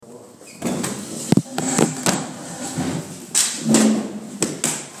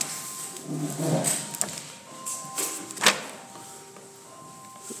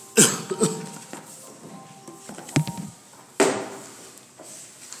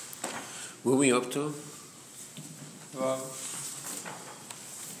Where are we up to?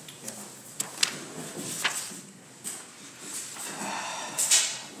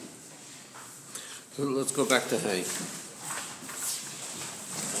 Let's go back to Hay.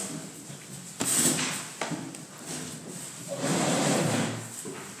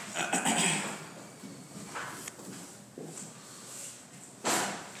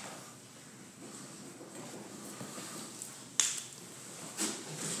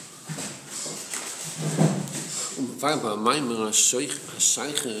 Maamar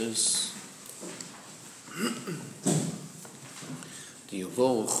Shaykhes die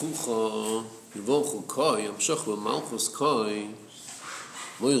Yvol Koi am Shoch Malchus Koi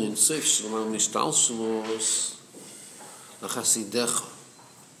Moirin Seif Shlomo Mishtalshlos Achasidecha.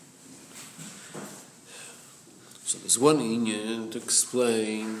 So there's one inyan to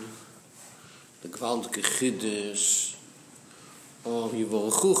explain the gewaltige Chiddush of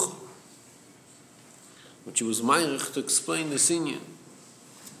Yvol Chucha, but she was meirich to explain this inyan.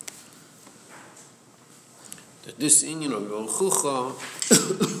 That this inyan of Yvol Chucha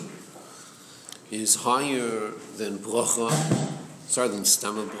is higher than bracha, it's higher than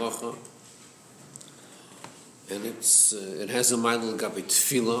stammer bracha, and it has a mile gabi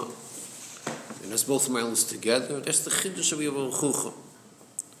tefillah, it has both miles together. That's the chiddush of Yvol Chucha.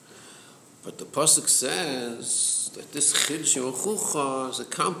 But the pasuk says that this chiddush of Yvol Chucha is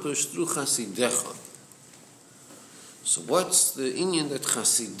accomplished through chasidecha. So what's the inyan that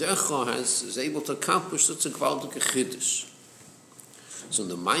chasidecha is able to accomplish such a gewaltige chiddush? So in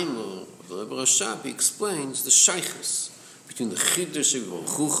the Maamar of the Rebbe Rashab, he explains the shaykhs between the chiddush of Yvol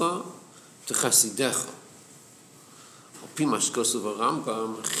Chucha to chasidecha. Al-pi mashkosav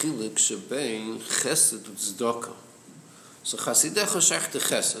Rambam chilik shebein chesed u'tzdaka. So chasidecha shaykh to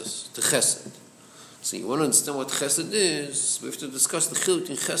chesed. So you want to understand what chesed is, we have to discuss the chilik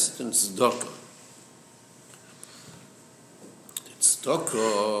between chesed and tzedaka. Tzedaka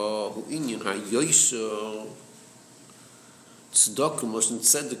hu inyan ha-yoysher. Tzedaka moshen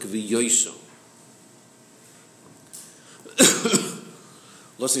tzedek v'yoysher.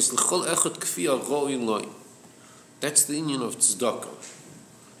 Lo sis l'chol echad kfi aroi loi. That's the inyan of tzedaka.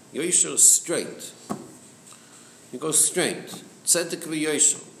 Yoysher is straight. You go straight. Tzedek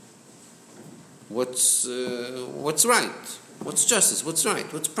v'yoysher. What's right? What's justice? What's right?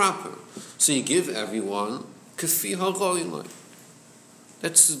 What's proper? So you give everyone kfi aroi loi.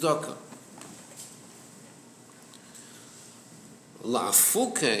 That's tzedakah.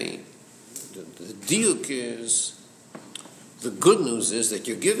 La'afuke, the diuk is, the good news is that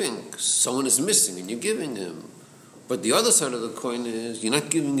you're giving. Someone is missing and you're giving him. But the other side of the coin is you're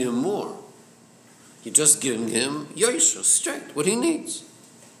not giving him more. You're just giving him yosher, straight, what he needs.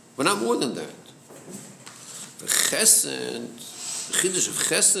 But not more than that. The chesed, the chiddush of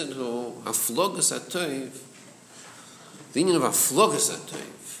chesed, or haflogas hatoiv, the inyan of haflogas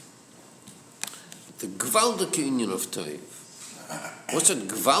hatoiv, the gewaldige inyan of toiv. What's that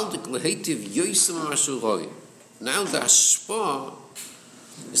gewaldig lehetiv yoysem mashuroi? Now the hashpa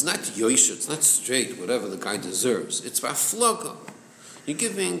is not yosher, it's not straight, whatever the guy deserves. It's hafloga. You're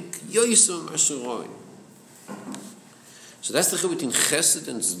giving yoysem mashuroi. So that's the chiluk between chesed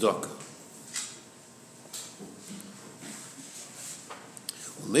and tzedakah.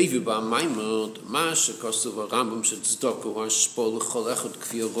 Maybe by Maamar, the Masha Kosovo Rambam should tzedakah hashpa l'chol echad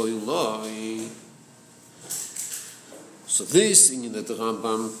kfi aroi loi. So this inyan that the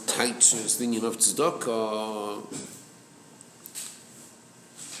Rambam teaches, the inyan of tzedakah,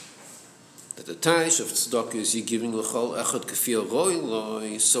 that the taish of tzedakah is you're giving l'chol echad k'fi aroi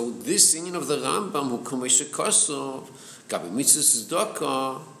loi. So this inyan of the Rambam, who kumesha kosov, gabi mitzvah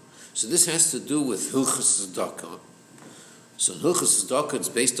tzedakah, so this has to do with hilchas tzedakah. So in hilchas tzedakah, it's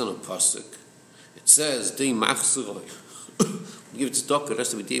based on a pasuk. It says, dei machzeroi. You give tzedakah, it has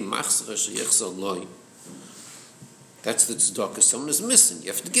to be dei machzeroi sheyechzar loi. That's the tzedakah. Someone is missing. You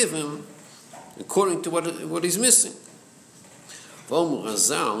have to give him according to what he's missing. So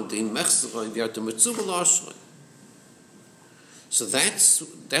that's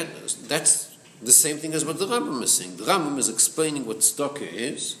the same thing as what the Rambam is saying. The Rambam is explaining what tzedakah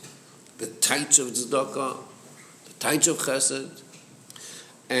is, the taich of tzedakah, the taich of chesed,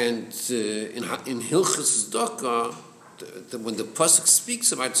 and in hilchas tzedakah, when the pasuk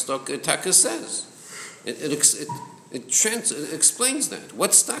speaks about tzedakah, Taka says it explains that.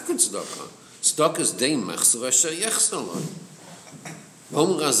 What's tzedakah? Tzedakah is dei machzor asher yechzar loi.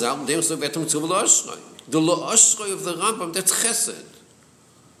 Maamar Razal, dei machzor ve'etam tzur v'lo the lo-ashroi of the Rambam, that's chesed.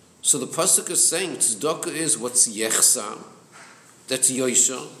 So the pasuk is saying tzedakah is what's yechzar, that's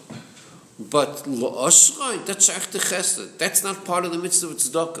yosher, but lo-ashroi, that's shaykh to chesed. That's not part of the mitzvah of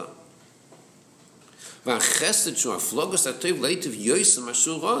tzedakah. והחסד שהוא הפלוגוס הטוב להיטיב יויסם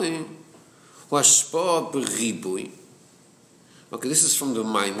אשר רואה, הוא השפעה בריבוי. Okay, this is from the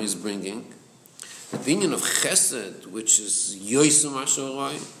Maamar he's bringing. The union of chesed, which is yoisem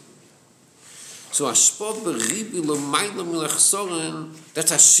asheroi. So ashpo beribi l'mayla milachsoren,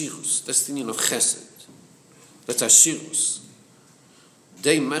 that's ashirus. That's the union of chesed. That's ashirus.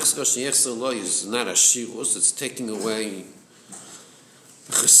 Dei mechzra sheyechzer lo is not ashirus. It's taking away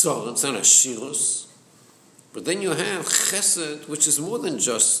the chesoren. It's not ashirus. But then you have chesed, which is more than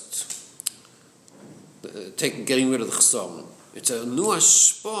just getting rid of the chesoren. It's a new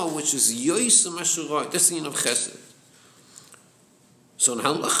ashpa, which is yoisem asheroi. That's the union of chesed. So in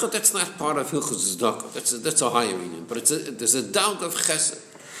halacha, that's not part of hilchos tzedakah. That's a higher union. But there's a dag of chesed.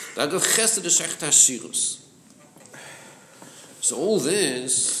 Dag of chesed is echt hashirus. So all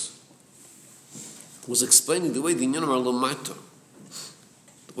this was explaining the way the union are lamata.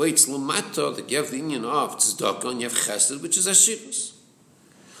 The way it's lamata, that you have the union of tzedakah and you have chesed, which is hashirus.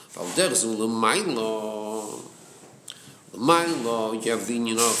 Valderz l'mayla. L'mayla, you have the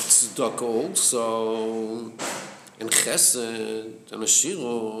union of tzedakah also, and chesed, and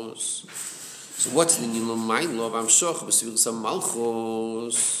ashirus. So what's the union of l'mayla of amshoch b'sivir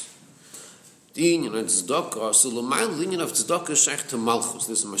malchus? The union of tzedakah. So l'mayla, the union of tzedakah is shaykh to malchus.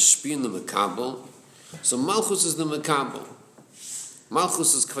 There's a mashpi in the mekabel. So malchus is the mekabel.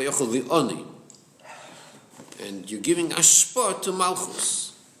 Malchus is kvayochel the oni. And you're giving ashpa to malchus.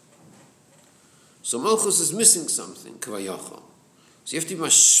 So Malchus is missing something, kvayochel. So you have to be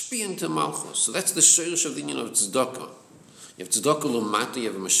mashpien to Malchus. So that's the shirish of the union of tzedakah. You have tzedakah l'mata, you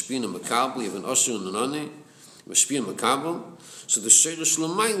have a mashpien and makabel, you have an osher and an ani, mashpien and makabel. So the shirish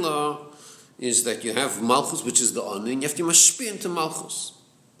l'mayla is that you have Malchus, which is the ani, and you have to be mashpien to Malchus.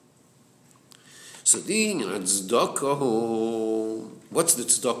 So the union of tzedakah, what's the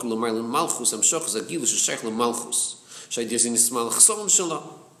tzedakah l'mayla Malchus? Amshoch is agilu sheshech l'malchus. Shaydir zin ismal chsoron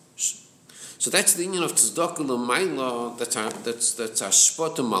shala. So that's the union of tzedakah l'mayla, that's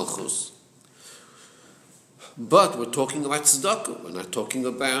ashpa to malchus. But we're talking about tzedakah. We're not talking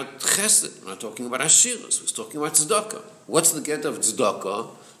about chesed. We're not talking about ashirus. We're talking about tzedakah. What's the get of tzedakah?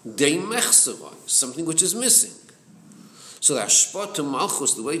 Dei mechzerah, something which is missing. So the ashpa to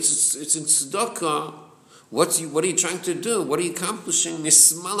malchus, the way it's in tzedakah, what are you trying to do? What are you accomplishing?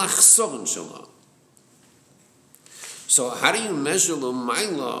 Nismal achsoron shala. So how do you measure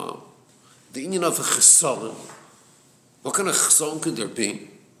l'mayla? The union of a chesoron. What kind of chesoron could there be?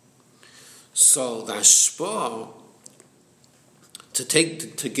 So the ashpa, to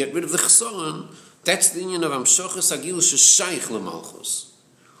get rid of the chesoron, that's the union of amshochas agilus shayich lemalchus.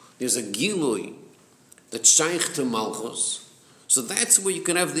 There's a gilui that's shayich to malchus. So that's where you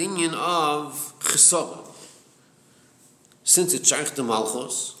can have the union of chesoron. Since it's shayich to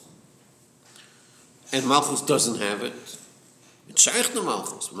malchus, and malchus doesn't have it, it's shaykh to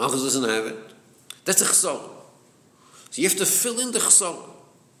Malchus. Malchus doesn't have it. That's a chesoron. So you have to fill in the chesoron.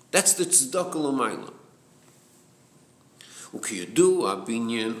 That's the tzedakah l'mayla. U'kiyedu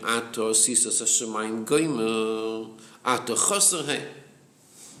abinyan ato sisas hashemayim goymer ato chaser he.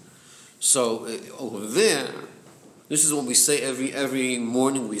 So over there, this is what we say every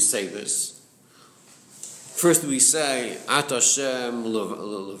morning. We say this. First we say ato Hashem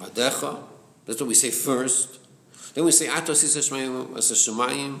levadecha. That's what we say first. Then we say Ato Sis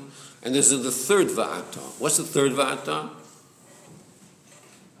Hashemayim, and there's the third Va'ata. What's the third Va'ata?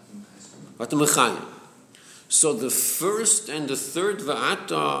 Va'ata Mechayim. So the first and the third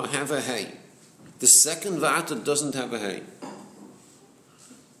Va'ata have a Hey. The second Va'ata doesn't have a Hey.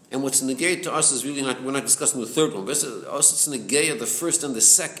 And what's negate to us is really not, we're not discussing the third one, but us it's negate of the first and the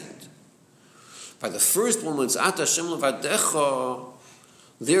second. By the first one, when it's Ato Hashem Levadecha,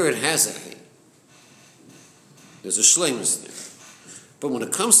 there it has a Hey. There's a shleimus there. But when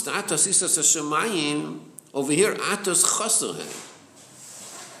it comes to Atos Isas Hashemayim, over here, Atos Chaser He.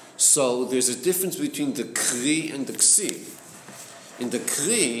 So there's a difference between the Kri and the Ksiv. In the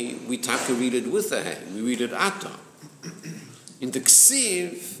Kri, we read it with a He. We read it Ato. In the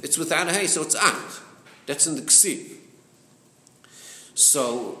Ksiv, it's without a He, so it's At. That's in the Ksiv.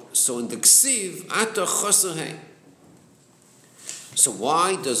 So in the Ksiv, Ato Chaser He. So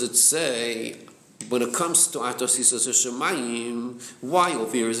why does it say, when it comes to Atos Isas Hashemayim, why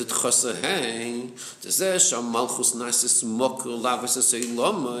over here is it Chaser He? Tezeh Sham Malchus Nasis Moker Lavas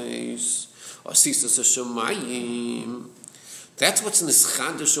Aseilomis Asisas Hashemayim. That's what's in this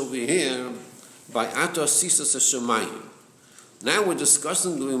Chadash over here by Atos Isas Hashemayim. Now we're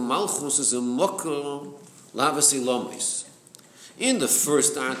discussing the Malchus is a Moker Lavas Aseilomis. In the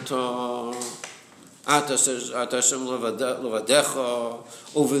first Atos Hashem Levadecha,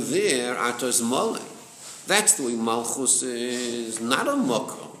 over there, Atos Molei. That's the way Malchus is not a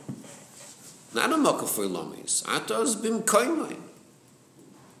mocker. Not a mocker for Lamis. Atas bim koimai.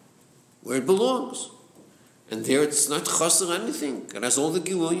 Where it belongs. And there it's not chaser anything. It has all the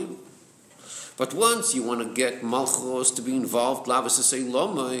giluyim. But once you want to get Malchus to be involved, lavasasei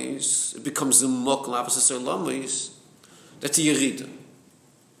Lamis, it becomes a mok lavasasei Lamis. That's a yerida.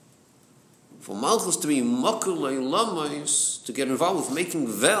 For Malchus to be mocker Lamis, to get involved with making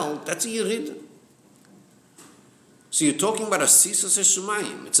vel, that's a yerida. So you're talking about a sisas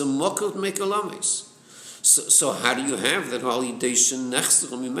eshemayim. It's a mocker to make a Lamis. So how do you have that validation next to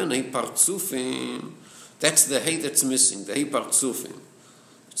partzufim? That's the hay that's missing, the hay partzufim.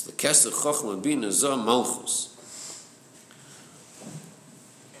 It's the keser chochma bina zah malchus.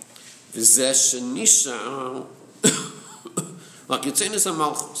 V'zeh shenisha like yitzenis a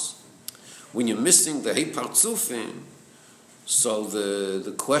malchus. When you're missing the hay partzufim, so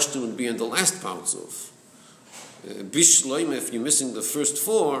the question would be in the last partzuf. Bishlom, if you're missing the first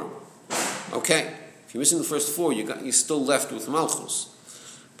four, okay. If you're missing the first four, you're still left with malchus.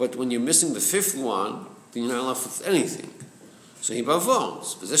 But when you're missing the fifth one, then you're not left with anything. So he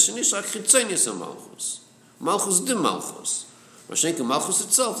bavons. Possession is like chitzenius of malchus. Malchus de malchus. Mashenka malchus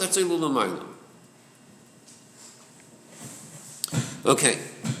itself, that's a lulamayla. Okay,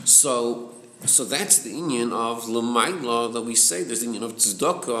 so that's the inyan of lamayla that we say. There's the inyan of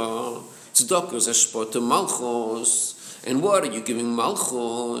tzedakah. Tzedakah is hashpah to malchus. And what are you giving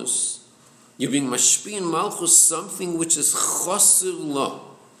malchus? You're being mashpi in malchus, something which is choser la,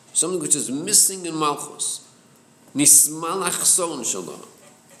 something which is missing in malchus. Nismal achson shalom.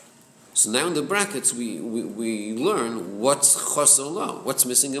 So now in the brackets we learn what's choser la, what's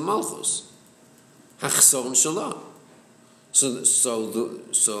missing in malchus. Achson shalom. So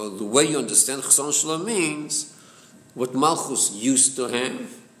the way you understand achson shalom means what malchus used to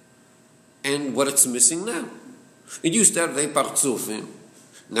have and what it's missing now. It used to have they partzufim.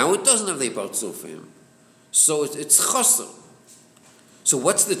 Now it doesn't have the partzufim, so it's chaser. So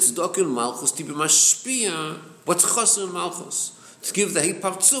what's the tzedakah in malchus to be mashpia? What's chaser in malchus? To give the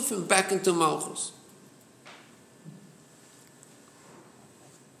partzufim back into malchus.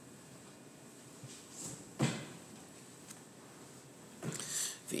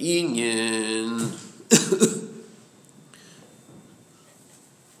 The inyan.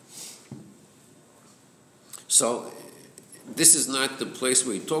 So. This is not the place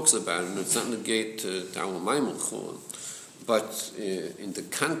where he talks about it, and it's not negate to our Maamar, but in the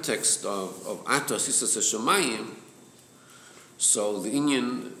context of Atas Sisas Hashemayim, so the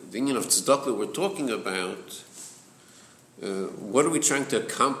inyan of tzedakah we're talking about, what are we trying to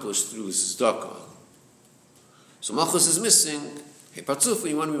accomplish through tzedakah? So malchus is missing. Hey, patzufim,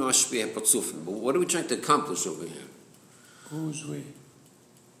 you want to be mashpi, hey, patzufim. But what are we trying to accomplish over here? Who's we?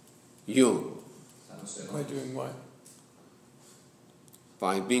 You. By doing what?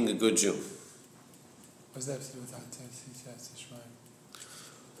 By being a good Jew. What does that have to do with Atas? He says to Shemaim.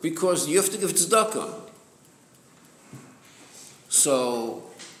 Because you have to give tzedakah. So,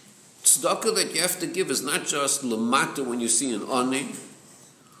 tzedakah that you have to give is not just lamata when you see an ani.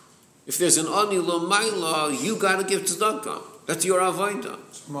 If there's an ani l'mayla, you got to give tzedakah. That's your avodah.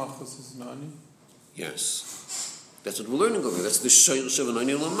 So malchus is an ani? Yes. That's what we're learning over here. That's the shayr of an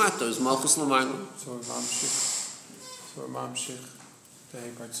ani l'mata, is malchus l'mayla. So we're mamshich.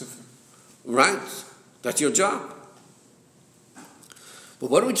 Right, that's your job. But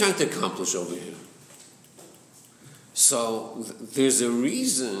what are we trying to accomplish over here? So there's a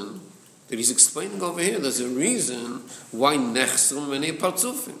reason that he's explaining over here. There's a reason why nechsum and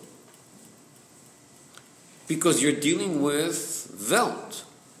partzufim. Because you're dealing with velt.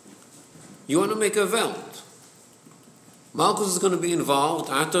 You want to make a velt. Malchus is going to be involved.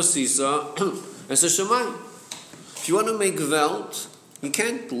 Atas Sisa as a shemayim. If you want to make velt, you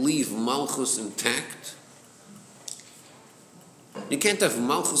can't leave Malchus intact. You can't have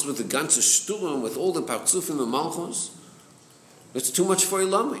Malchus with the ganze Sturm, with all the Partzufim and Malchus. It's too much for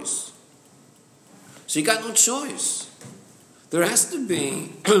Elamis. So you got no choice. There has to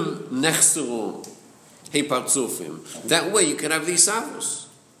be Nechseru, Hey Partzufim. That way you can have these Savos.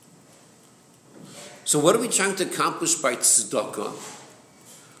 So what are we trying to accomplish by Tzedakah?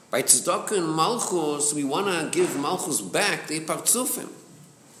 By tzedakah and malchus, we want to give malchus back the partzufim.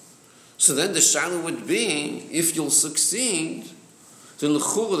 So then the shaila would be, if you'll succeed, then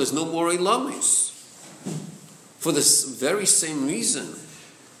l'chura there's no more elamis. For this very same reason,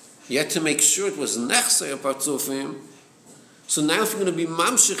 you had to make sure it was nechsei partzufim. So now if you're going to be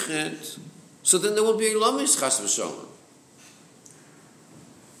mamshichet, so then there will be elamis chas v'shalom.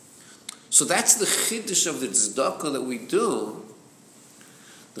 So that's the chiddush of the tzedakah that we do.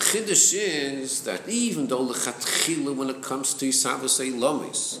 The chiddush is that even though lechatchila, when it comes to Yisavasei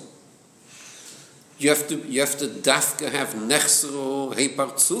Lomis, you have to dafka have nechsero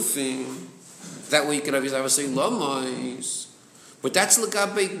heipartzufim. That way you can have Yisavasei Lomis. But that's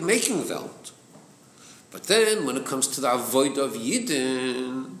legabe making Welt. But then when it comes to the avoid of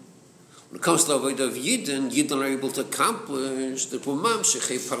Yidden, Yidden are able to accomplish the mamshech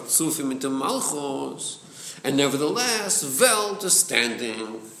heipartzufim into Malchos. And nevertheless, Welt is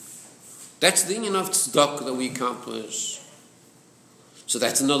standing. That's the union of tzedakah that we accomplish. So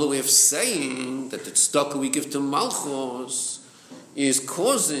that's another way of saying that the tzedakah we give to Malchus is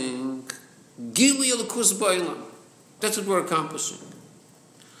causing Gili Elokus Bailam. That's what we're accomplishing.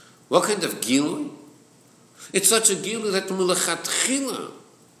 What kind of Gili? It's such a Gili that Mulachatchila,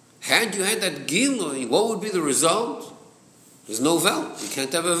 had you had that Gili, what would be the result? There's no Welt. You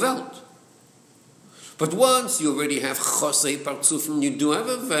can't have a Welt. But once you already have Chosei Partzufim, you do have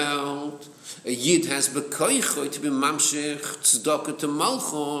a Welt. A Yid has Bekoichoi to be Mamshech, Tzedakah to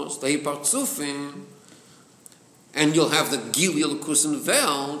Malchos, the Partzufim, and you'll have the Gili Elokus and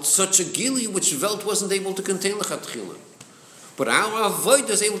Welt, such a Gili which Welt wasn't able to contain Lechatchila. But our Avoid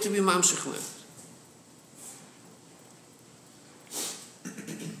is able to be Mamshech Welt.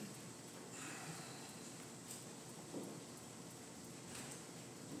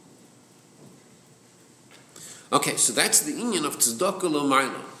 Okay, so that's the inyan of tzedakah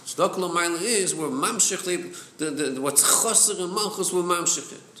l'mayla. Tzedakah l'mayla is where mamshech what's chaser and malchus were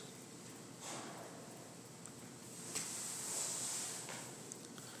mamshech it.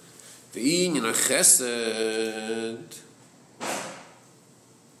 The inyan of chesed.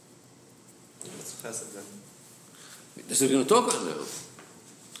 What's chesed then? This is what we're going to talk about now,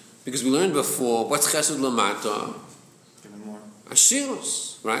 because we learned before what's chesed l'mata. Give me more.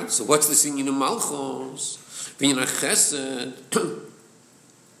 Ashirus, right? So what's this inyan of malchus? Being a chesed,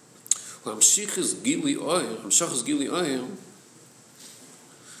 Hamshich is Gili Oil,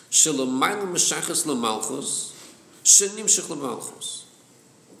 Shelamayla Meshaches Lamalchus, Shenimshich Lamalchus.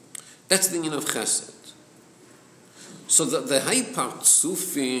 That's the meaning of chesed. So the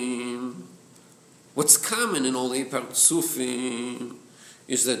Heipartzufim, what's common in all the Heipartzufim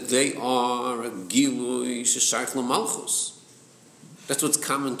is that they are a Gilui Sheshach Lamalchus. That's what's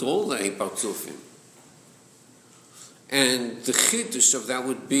common to all the Heipartzufim. And the chiddush of that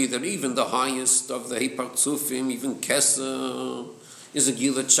would be that even the highest of the Heipartzufim, even Keser, is a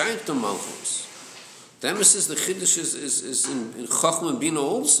Gila Chaykh to Malchus. The emphasis, the chiddush is in Chochmah and Bina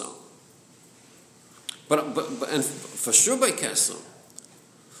also. But and for sure by Keser.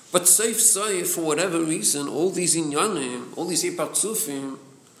 But safe, for whatever reason, all these inyanim, all these Heipartzufim,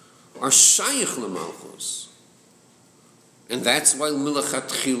 are Shaykh le Malchus. And that's why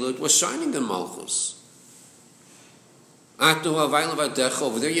Milachatchila was shining in Malchus.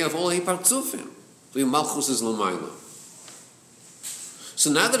 Over there you have all Heipartzufim. The Malchus is L'mayla.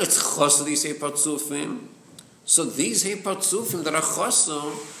 So now that it's Chosah, these Heipartzufim, so these Heipartzufim that are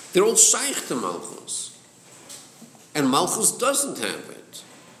Chosah, they're all Shaykh to Malchus. And Malchus doesn't have it.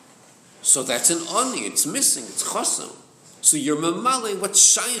 So that's an Oni, it's missing, it's Chosah. So you're Mamale, what's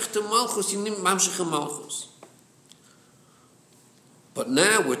Shaykh to Malchus, you need Mamshech Malchus. But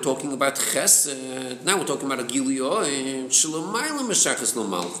now we're talking about chesed. Now we're talking about a gilioy. Shlomayla meshachas lo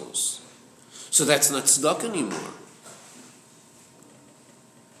malchus. So that's not tzedakah anymore,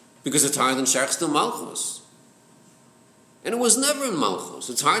 because it's higher than shachas to malchus, and it was never in malchus.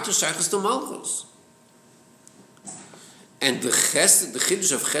 It's higher to shachas to malchus. And the chesed, the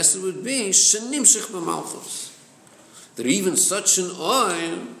chiddush of chesed would be shenimshich b'malchus. That even such an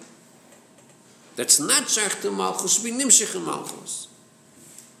oil that's not shach to malchus should be nimshich in malchus.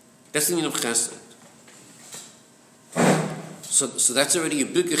 That's the meaning of chesed. So that's already a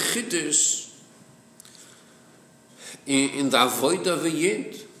bigger chiddush in the avoid of a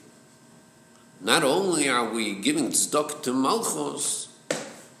yid. Not only are we giving tzedakah to malchus,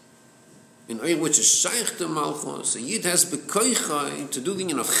 in oil which is shaykh to malchus, a yid has bekoichai to do the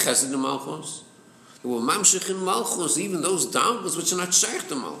meaning of chesed to malchus. There were mamshech in malchus, even those dargos which are not shaykh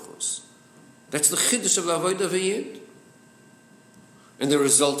to malchus. That's the chiddush of the avoid of a yid. And the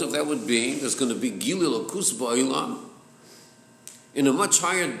result of that would be there's going to be Gilil Okus Ba'ilam in a much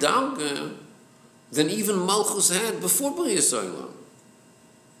higher darga than even Malchus had before B'riyas Olam,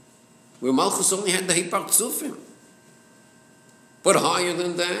 where Malchus only had the Heipartzufim. But higher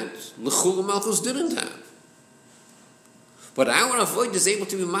than that, L'chul Malchus didn't have. But our avoid is able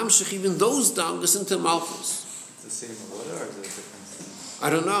to be mamshech even those dargas into Malchus. It's the same order or is it different? I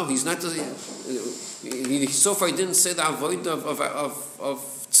don't know. He's not. He so far didn't say the avoid of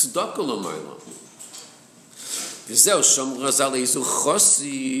tzedakah l'mayla. וזהו שום רזל איזו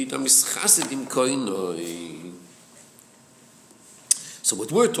חסיד, המסחסד עם koinoi. So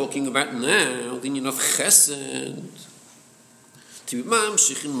what we're talking about now, the union of chesed, to be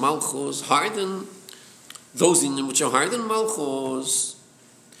mamshich in malchus, higher than those in which are higher than malchus.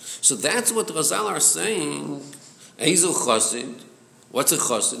 So that's what the Razal are saying. Eizel chassid. What's a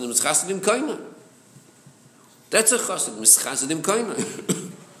chassid? A mischasid im koinoi. That's a chassid, mischasid im koinoi.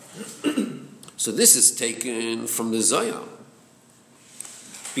 So this is taken from the Zohar.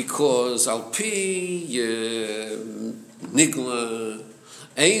 Because al pi nigla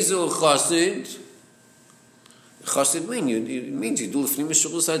eizel chassid. Chassid means you do l'fnim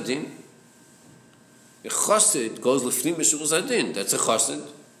meshurus hadin. A chassid goes l'fnim meshurus hadin. That's a chassid.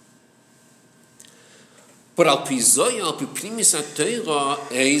 But al pi Zohar, al pi primis ha-Torah,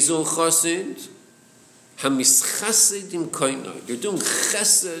 eizel chassid, ha-mischassid im koinoi. You're doing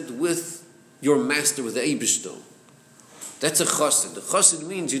chesed with your master, with the Eibishter. That's a chassid. The chassid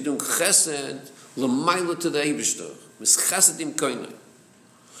means you're doing chesed l'mayla to the Eibishter. Mischassid im koinoi.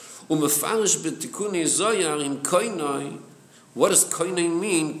 Umefarish b'tikuni Zohar im koinoi. What does koinoi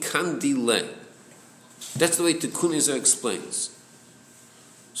mean? Kan delay. That's the way Tikuni Zohar explains.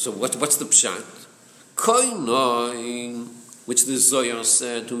 So what's the pshat? Koinoi, which the Zohar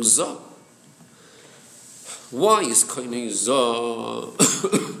said, who's Zoh. Why is koinoi Zoh?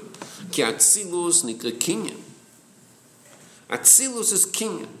 Ki Atzilus nikra kinyan. Atzilus is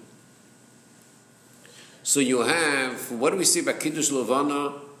kinyan. So you have, what do we say about Kiddush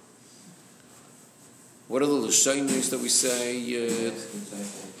Levana? What are the Lashonos that we say?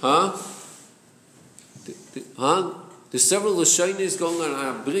 There's several Lashonos going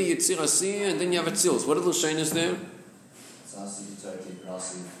on. Bri, Yitzir, Asiyah, and then you have Atzilus. What are the Lashonos there?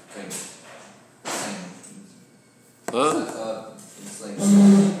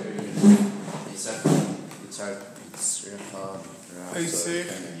 It's like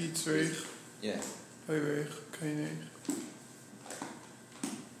Yitzrich, yeah. Oirich, Koinich.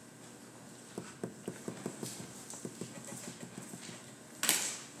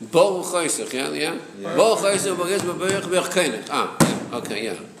 Baruch Choisech, yeah? Baruch Choisech, Baruch Choisech, Baruch Koinich. Okay,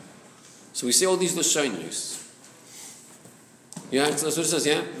 yeah. So we say all these Lashonos. Yeah, that's what it says,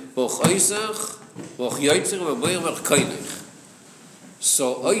 yeah? Baruch Choisech, Baruch Yitzrich, Baruch Koinich.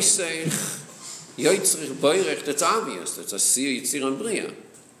 So Oisech, Yitzrich, Baruch, that's obvious. That's Asiyah, Yitzir, and Bria.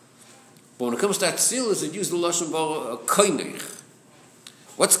 But when it comes to Atzilus, it uses the Lashon Baruch Koinich.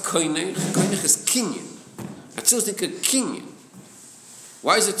 What's Koinich? Koinich is Kinyan. Atzilus is a Kinyan.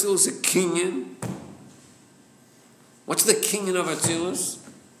 Why is Atzilus a Kinyan? What's the Kinyan of Atzilus?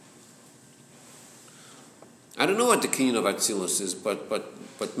 I don't know what the Kinyan of Atzilus is, but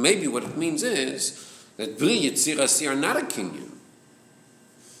maybe what it means is that Bri, Yitzir, Asiyah are not a Kinyan.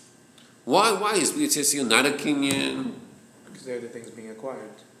 Why is Bri, Yitzir, Asiyah not a Kinyan? Because they're the things being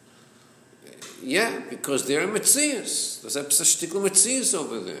acquired. Yeah, because they're a Metzias. There's a shtikl Metzias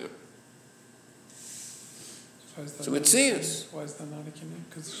over there. It's a Metzias. Why is that not a kinyan?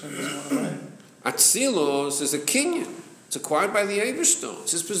 Because Hashem doesn't want to buy it. Atzilos is a kinyan. It's acquired by the Eibishter.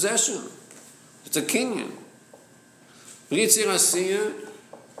 It's his possession. It's a kinyan. Yitzir Asiyah,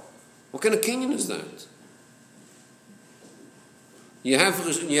 what kind of kinyan is that? You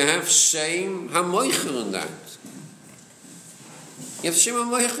have shame hamoicher in that. You have shame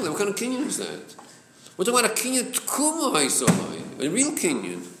hamoicher. What kind of kinyan is that? We're talking about a kinyan tkuma haisohai, a real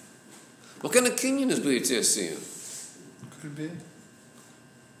kinyan. What kind of kinyan is Yitzir Asiyah? Could be.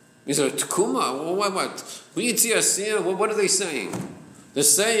 Is there a tkuma? What? Yitzir Asiyah, what are they saying? They're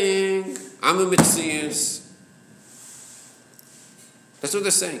saying, I'm a Metzias. That's what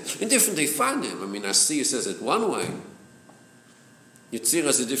they're saying. In different Ifanim. I mean, Asiyah says it one way. Yitzir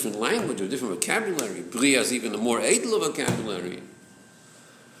has a different language, a different vocabulary. Bri has even a more edel vocabulary.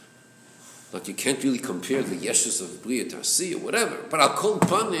 Like you can't really compare the yeshus of Bri to Asiyah, whatever. But I'll call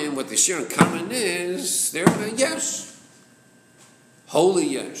panim, what they share in common is, they're a yesh. Holy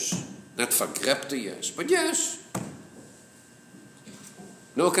yesh. Not vergrepte yesh, but yesh.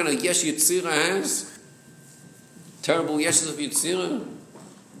 No kind of yesh Yitzira has? Terrible yeshus of Yitzira?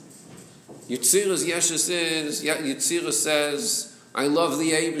 Yitzira's yeshus is, Yitzira says, I love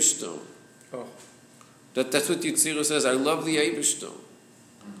the Eibishter. Oh. That's what Yitzira says, I love the Eibishter.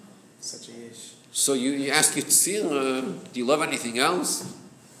 Such a yish. So you ask Yitzira, do you love anything else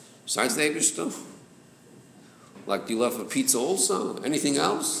besides the Eibishter? Like, do you love a pizza also? Anything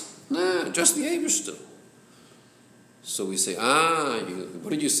else? Nah, just the Eibishter. So we say,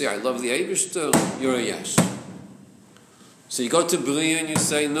 what did you say? I love the Eibishter? You're a yesh. So you go to Bria and you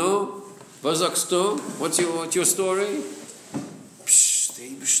say, no, was sagst du? What's your story? Psh,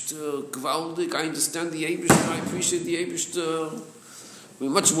 Eibishter, gewaltig, I understand the Eibishter, I appreciate the Eibishter. I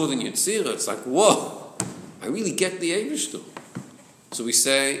mean, much more than Yetzirah. It's like, whoa, I really get the Eibishter. So we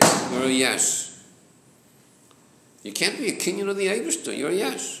say, you're a Yesh. You can't be a Kinyan of the Eibishter, you're a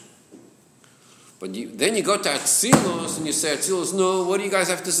Yesh. But then you go to Atzilus and you say, Atzilus, no, what do you guys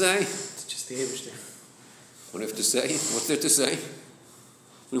have to say? It's just the Eibishter. What do you have to say? What's there to say?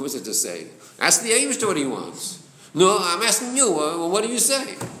 What's there to say? Ask the Eibishter what he wants. No, I'm asking you, what do you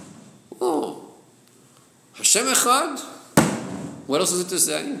say? Oh, Hashem Echad? What else is it to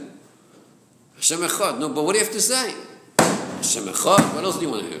say? Hashem Echad. No, but what do you have to say? Hashem Echad. What else do you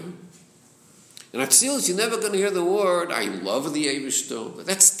want to hear? In Atzilus, you're never going to hear the word, I love the Eibishter.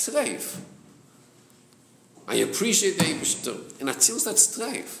 That's treif. I appreciate the Eibishter. In Atzilus, that's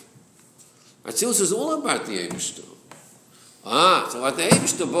treif. Atzilus is all about the Eibishter. So at the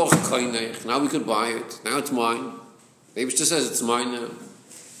Eibishter Boch Koinech, now we could buy it. Now it's mine. The Eibishter says it's mine now.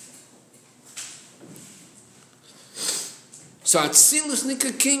 So Atzilus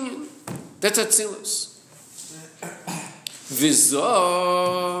Nika Kinyan. That's Atzilus.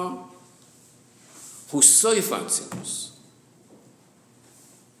 V'zo hu soif Atzilus.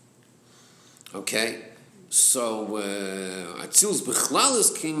 Okay? So Atzilus B'chlal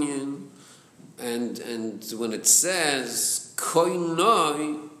is Kinyan, and when it says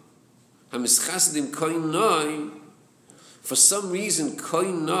Koinoi, Hamischasedim Koinoi, for some reason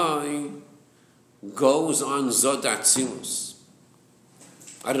Koinoi goes on Zod Atzilus.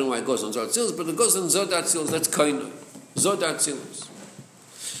 I don't know why it goes on Zod Atzilus, but it goes on Zod Atzilus. That's Koinoi. Zod Atzilus.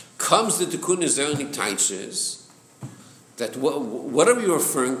 Comes the Tikkun Zerni Taiches that what are we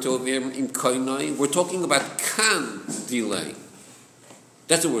referring to over here in Koinoi? We're talking about Kan delay.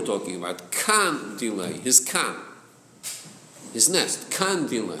 That's what we're talking about. Kan delay. His Kan. His nest. Kan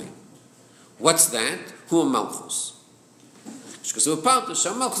delay. What's that? Hu Malchus. So what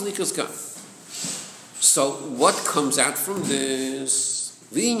comes out from this?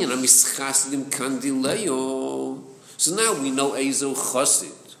 So now we know Ezo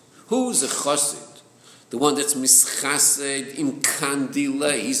Chosid. Who's a Chosid? The one that's mischased in kan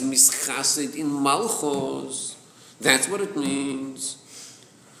delay. He's mischased in Malchus. That's what it means.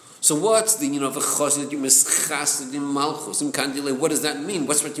 So what's the of a Chosid? You mischased in Malchus, in kan delay. What does that mean?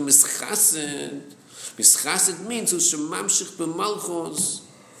 What's what you mischased? Mischased means u'shemamshich b'malchus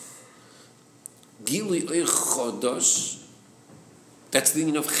gili oy chodosh. That's the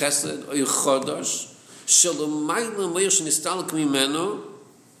meaning of chesed, oy chodosh shelo mayla moyer shenistalek mimeno,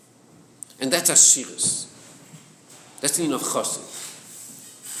 and that's ashiris. That's the meaning of chesed.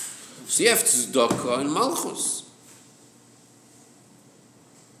 So you have tzedakah in malchus.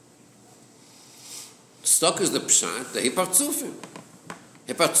 Tzedakah is the pshat, the hiparzufim.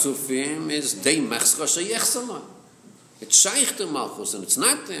 Hipatzufim is dei mechscha sheyechsala. It's shaykh to malchus and it's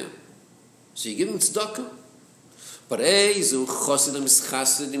not there. So you give him tzedakah. But ezu chosid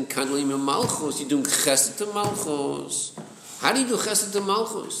mischased im kanlim malchus. You're doing chesed to malchus. How do you do chesed to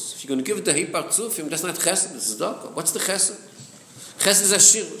malchus? If you're going to give it to hipatzufim, that's not chesed, it's tzedakah. What's the chesed? Chesed is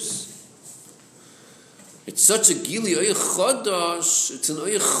ashirus. It's such a gili oy chodosh. It's an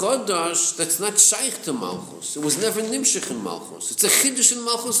oy chodosh that's not shaykh to malchus. It was never nimshich in malchus. It's a chiddush in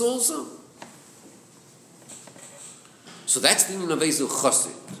malchus also. So that's the meaning of Ezu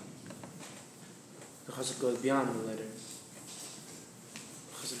Chosid. The Chosid goes beyond the letter.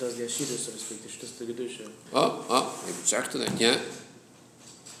 Chosid does the Ashida, so to speak. It's just the Gedusha. Maybe check to that, yeah.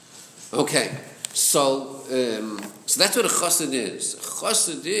 Okay, so that's what a Chosid is. A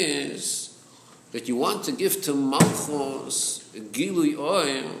Chosid is that you want to give to Malchus a Gilui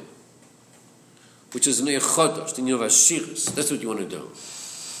oil, which is an Eir Chodosh, the Niyov Ashiris. That's what you want to do.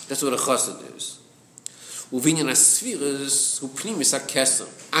 That's what a Chosid is. Uvinyan Asfiris, Uprimis HaKeser,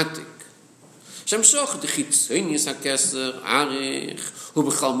 Atik. Shem Shoch, the Chitzonis HaKeser, Arich,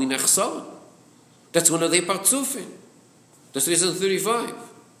 Ubechal Min Achsor. That's one of the Partzufim. That's reason 35.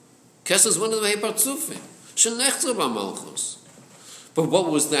 Keser is one of the Partzufim. Shenechzer Ba Malchus. But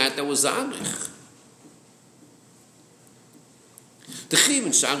what was that? That was Arich. The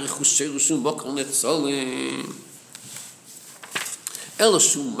Chivin Sharich Husherushum Bokal Netzolim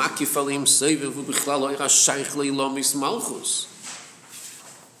Elashum Makif Alim Sevev Ubichlal Oira Shaykh Leilomis Malchus.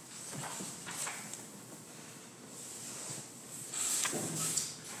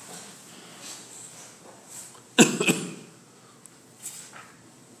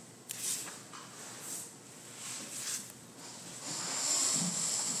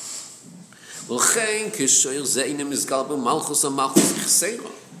 L'chein kishoyer zeinem izgal b'malchus ha-malchus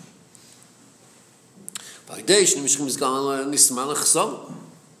chseira. V'ayidei shnim yishchim izgal nismal chsor.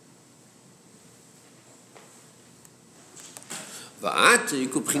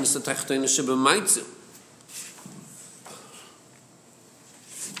 ועתיק הוא בחינס התחתונה שבמייצר.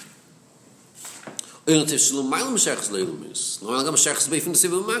 Earth is Shalom Mile Meshach's Leilumis. No longer Meshach's Beifin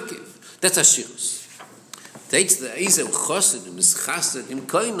Sivu Makiv. That's Ashirus. Takes the Ezel Chesed, Im Chesed, Im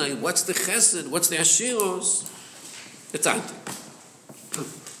Koinai. What's the Chesed? What's the Ashirus? It's Antik.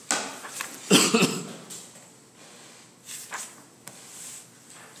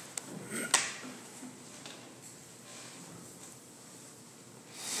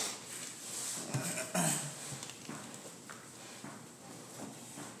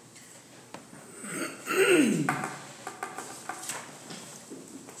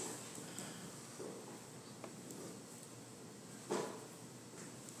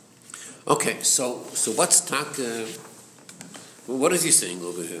 Okay, so what's Taka? What is he saying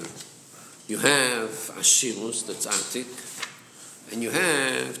over here? You have Ashirus, that's Atik, and you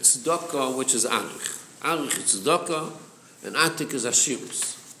have Tzedakah, which is Arich. Arich is Tzedakah, and Atik is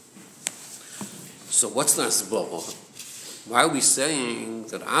Ashirus. So what's the Asbara? Why are we saying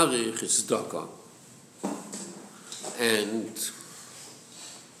that Arich is Tzedakah, and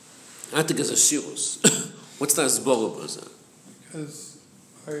Atik is Ashirus? What's the Asbara about that? Because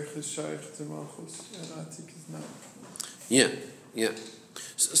Arich is Shaykh to Malchus and Atik is not. Yeah.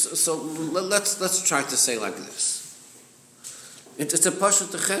 So let's try to say like this. It's a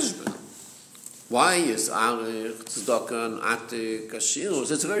Pashat Cheshbon. Why is Arich, Tzedakah, and Atik Ashirus?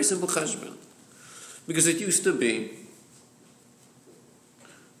 It's a very simple Cheshbon. Because it used to be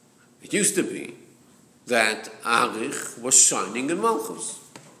that Arich was shining in Malchus.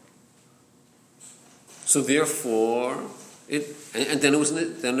 So therefore, then it was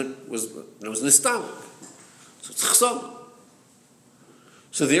Nistalik. So it's Chsam.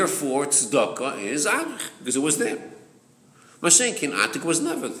 So therefore, Tzedakah is Arich, because it was there. Mashenkin Atik was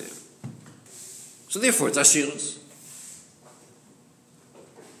never there. So therefore, it's Ashirus.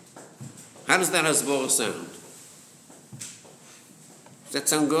 How does that Hasbara sound? Does that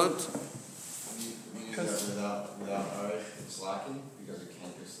sound good? Without Arich, it's lacking because it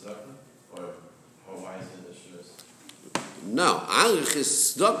can't be Tzedakah? Or why is it Ashirus? No, Arich is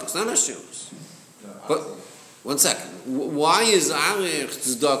Tzedakah, it's not Ashirus. No, But, one second. Why is Arich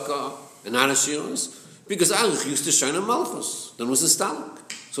Tzedakah and not Ashirus? Because Arich used to shine in Malchus. Then was a Stalik.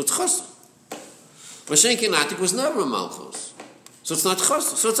 So it's Chassid. Mashenkin Atik was never a Malchus. So it's not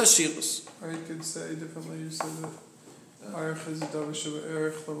Chassid. So it's Ashirus. Or you could say differently, you said that Arich is a Davish of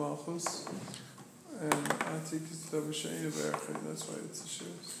Erich Lamalchus, and Atik is a Davish of Erich, and that's why it's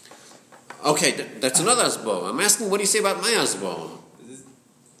Ashirus. Okay, that's another Asbara. I'm asking, what do you say about my Asbara?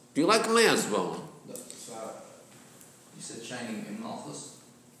 Do you like my Asbara? You said shining in Malchus?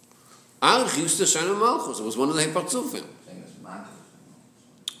 Arich used to shine in Malchus. It was one of the Hepartzufim. Saying it's Malchus.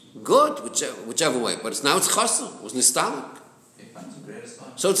 Good, whichever way. But now it's Chassid. It was Nistalik.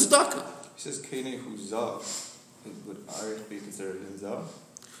 So it's Tzedakah. He says Kene who Zav. Would Arich be considered in Zav?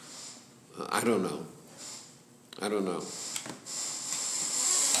 I don't know.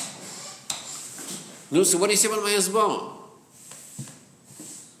 No, so what do you say about my Asbara?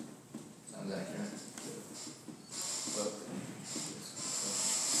 Sounds accurate. But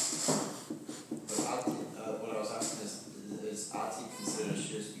what I was asking is Atik considered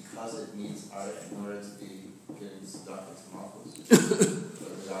Ashirus because it needs Arich in order to be given Tzedakah to Malchus?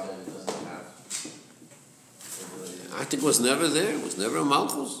 But without it, it doesn't have. Atik was never there. It was never a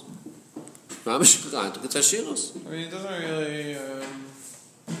Malchus. Atik, it's Ashirus. I mean, it doesn't really,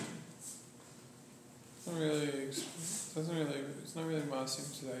 it's not really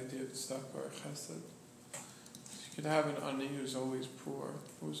massive to the idea of Tzedakah or Chesed. You could have an Ani who's always poor.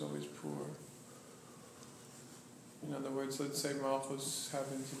 In other words, let's say Malchus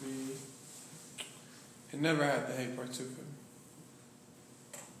happened to be, it never had the Hey Partzufim.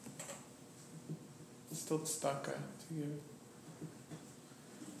 It's still Tzedakah to give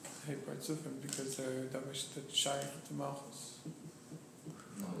Hey Partzufim because they're Shaykh to Malchus.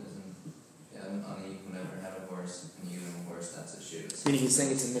 No, it isn't. Yeah, Ani who never had a horse, and even a horse, that's Ashirus. Meaning he's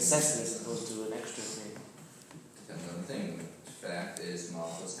saying it's a necessity as opposed to an extra thing. Depends on the thing. The fact is,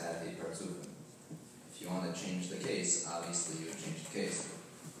 Malchus had a Partzufim. If you want to change the case, obviously you would change the case.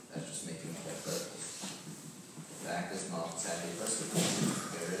 That's just making it hypothetical. The fact is, Malchus had a Partzufim.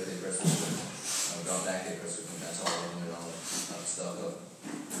 Get rid of a Partzufim. I got back a Partzufim. That's all we're doing on stuff up.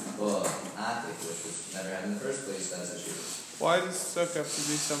 But Atik, which was never had in the first place, that's Ashirus. Why does Tzedakah have to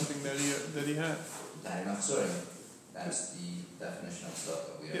be something that he had? That's the definition of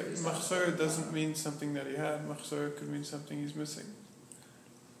tzedakah. Yeah, machzor doesn't mean something that he had. Machzor could mean something he's missing.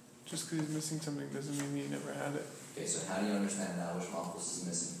 Just because he's missing something doesn't mean he never had it. Okay, so how do you understand now which Malchus is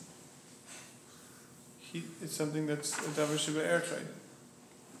missing? it's something that's a davar shebe'erchai.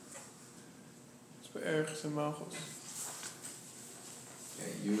 It's be'erch and malchus.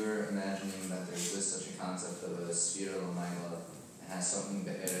 Okay, you were imagining that there exists such a concept of a sphere l'mayla and has something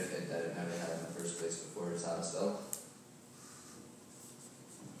be'erech that it never had in the first place before it's out of spell.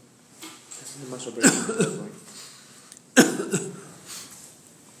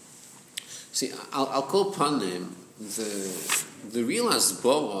 See, I'll call upon him. The real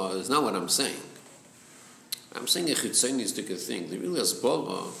asbara is not what I'm saying. I'm saying a chitzonistic thing. The real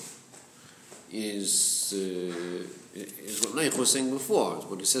asbara is what Neich was saying before. It's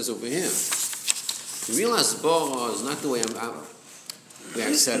what he says over here. The real asbara is not the way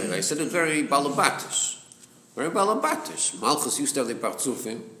I said it. I said it very balabatish. Very balabatish. Malchus used to have the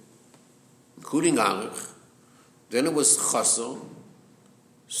partzufim, including Arich. Then it was Chassel.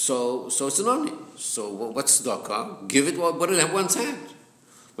 So it's an oni. So what's tzedakah? Give it what it once had.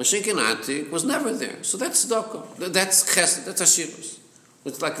 Mashenkin Atik was never there. So that's tzedakah. That's chesed. That's ashirus.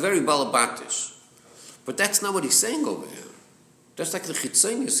 It's like very balabatish. But that's not what he's saying over here. That's like the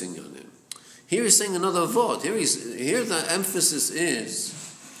chitzonius in Yonim. Here he's saying another vod. Here the emphasis is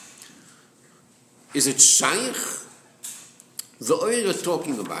it shaykh? The oil you're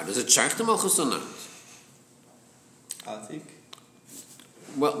talking about, is it shaykh to malchus or not? Atik?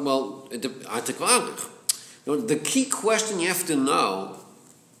 Well, the key question you have to know,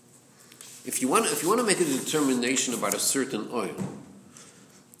 if you want to make a determination about a certain oil,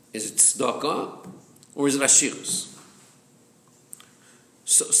 is it tzedakah or is it ashirus?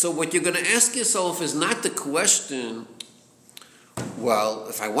 So what you're going to ask yourself is not the question, well,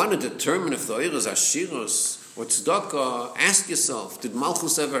 if I want to determine if the oil is ashirus or tzedakah, ask yourself, did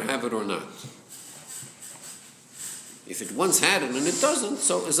Malchus ever have it or not? If it once had it and it doesn't,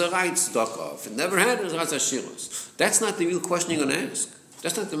 so is a right tzedakah. If it never had it, it's a ashirus. That's not the real question you're going to ask.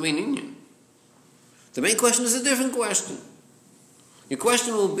 That's not the main inyan. The main question is a different question. Your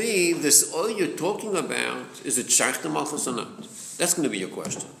question will be, this oil you're talking about, is it shaykh to malchus or not? That's going to be your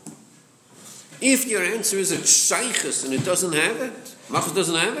question. If your answer is it's shaykhus and it doesn't have it, malchus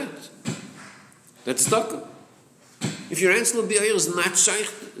doesn't have it, that's tzedakah. If your answer will be oil is not shaykh,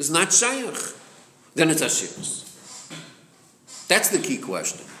 then it's ashirus. That's the key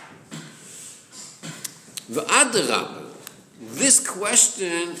question. The Adarabah, this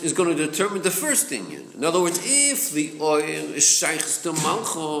question is going to determine the first thing. In other words, if the oil is shaykhs to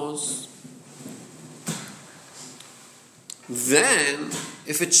malchus, then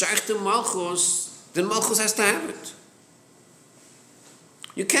if it's shaykh to malchus, then malchus has to have it.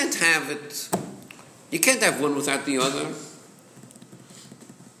 You can't have it. You can't have one without the other.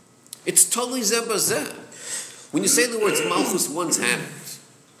 It's totally zeh b'zeh. When you say the words Malchus once had it,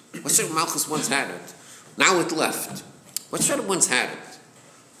 what's that Malchus once had it? Now it left. What's that once had it?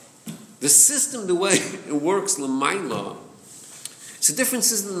 The system, the way it works, L'mayla, it's a different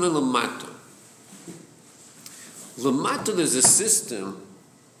system than L'mata. L'mata, there's a system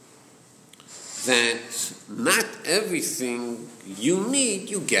that not everything you need,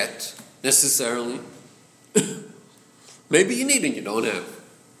 you get, necessarily. Maybe you need and you don't have.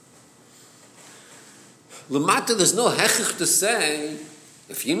 Lamata, there's no hechich to say,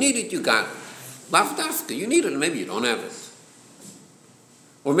 if you need it, you got it. Lavdafka, you need it, and maybe you don't have it.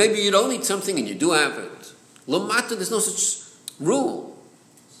 Or maybe you don't need something and you do have it. Lamata, there's no such rule.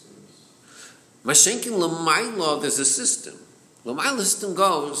 Mashenkin Lamayla, there's a system. Lamayla system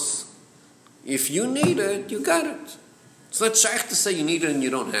goes, if you need it, you got it. It's not shaykh to say you need it and you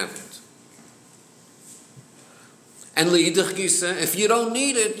don't have it. And Le'idach Gisa, if you don't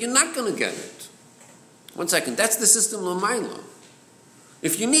need it, you're not going to get it. 1 second, that's the system L'mayla.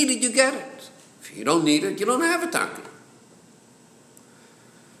 If you need it, you get it. If you don't need it, you don't have it.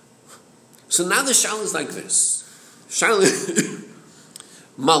 So now the shal is like this. Shal is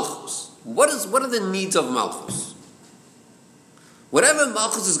Malchus. What are the needs of Malchus? Whatever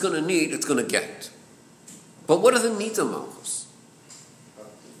Malchus is going to need, it's going to get. But what are the needs of Malchus?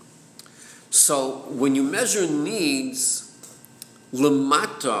 So when you measure needs,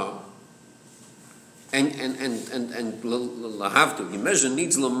 Lamata, and lahavdu, you measure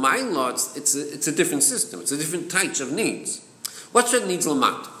needs l'mayla, it's a different system. It's a different type of needs. What's that needs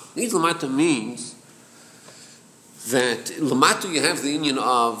l'mata? Needs l'mata means that l'mata you have the union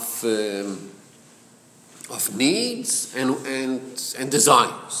of needs and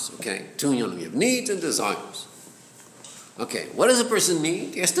desires. Okay, two union. You have needs and desires. Okay, what does a person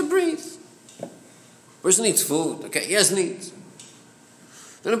need? He has to breathe. A person needs food. Okay, he has needs.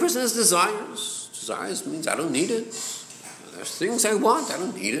 Then a person has desires. Desires means I don't need it. There's things I want, I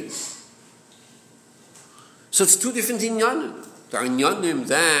don't need it. So it's two different inyanim. There are inyanim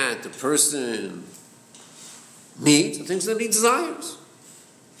that the person needs and things that he desires.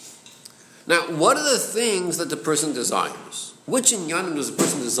 Now, what are the things that the person desires? Which inyanim does the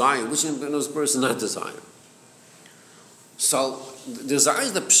person desire? Which inyanim does the person not desire? So, desire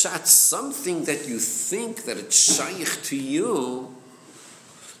is the pshat, something that you think that it's shaykh to you,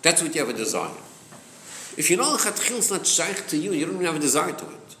 that's what you have a desire. If you know chatchil is not shaykh to you, you don't even have a desire to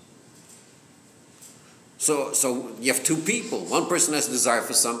it. So you have two people. One person has a desire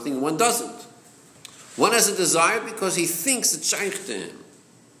for something, one doesn't. One has a desire because he thinks it's shaykh to him.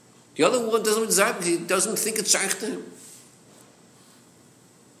 The other one doesn't have a desire because he doesn't think it's shaykh to him.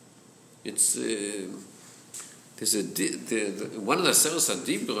 It's one of the Seres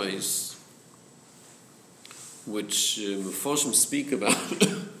HaDibros which Meforshim speak about,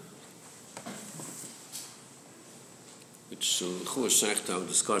 which is shaykh to our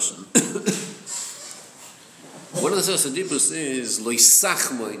discussion. One of the Seres HaDibros is Lo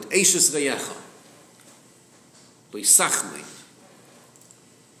Yisachmoid Eishes Reyecha. Lo Yisachmoid.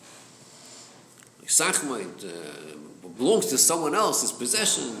 Lo Yisachmoid belongs to someone else, his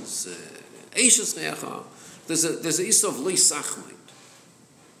possessions. Eishes Reyecha. There's a issue of Lo Yisachmoid.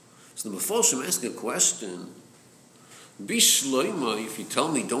 So the Meforshim ask a question. Bishlom, if you tell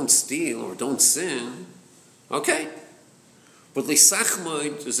me don't steal or don't sin, okay. But Lo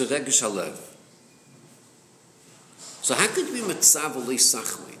Yisachmoid is a Regesh Halev. So how could you be Metzav Lo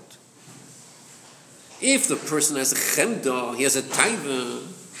Yisachmoid? If the person has a chemda, he has a taiva,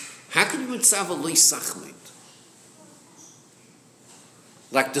 how could you be Metzav Lo Yisachmoid?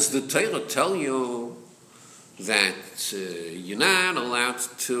 Like, does the Torah tell you that you're not allowed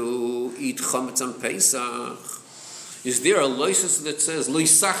to eat chametz on Pesach? Is there a license that says Lo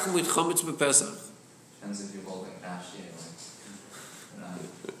Yisachmoid chametz b'Pesach? Depends if you're holding Rashi.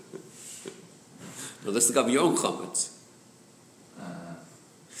 No, that's the your own chametz.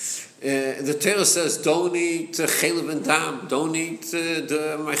 The Torah says don't eat chelev and dam, don't eat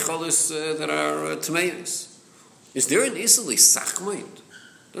the macholis that are tomatoes. Is there an issue Lo Yisachmoid?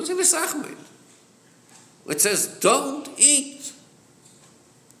 Doesn't say Lo Yisachmoid. It says don't eat.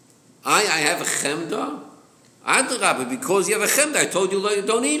 I have a chemda. Adrabah, because you have a chemda, I told you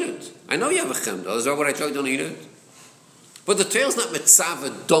don't eat it. I know you have a chemda. Is that what I told you? Don't eat it. But the Torah is not mitzvah,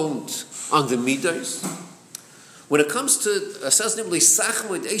 don't, on the midas. When it comes to Sasnim Lo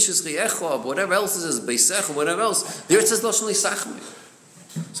Yisachmoid, Eishes Reyecha, whatever else it is, Beisech, whatever else, there it says Lashon Lo Yisachmoid.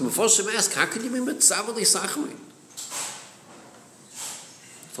 So before Shem ask, how can you be mitzvah Lo Yisachmoid?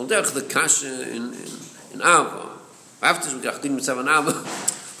 From there, the kasha in Ava. After we got mitzvah in Ava,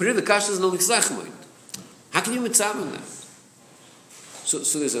 but here the kasha is no Lo Yisachmoid. How can you mitzvah on that? So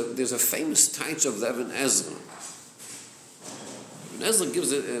there's a famous taich of the Ibn Ezra. Ibn Ezra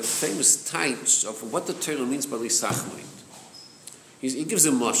gives a famous taich of what the Torah means by Lo Yisachmoid. He gives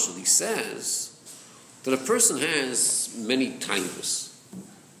a mashal. He says that a person has many taivas.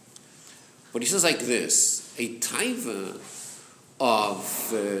 But he says like this: a taiva of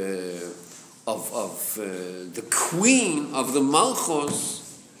the queen of the Malchus,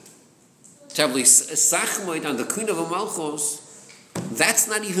 to have Lo Yisachmoid on the queen of a Malchus, that's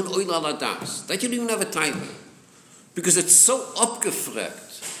not even oil al adas. That you don't even have a taiva. Because it's so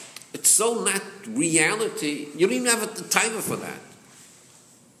upgefrekt, it's so not reality, you don't even have a taiva for that.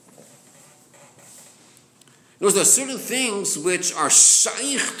 There are certain things which are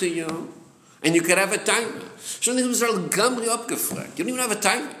shaykh to you, and you can have a taiva. Certain things are gamri upgefrekt. You don't even have a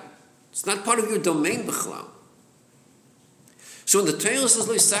taiva. It's not part of your domain b'chlal. So when the Torah says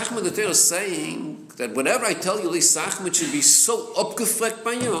Lo Yisachmoid, the Torah is saying that whatever I tell you Lo Yisachmoid should be so upgefrekt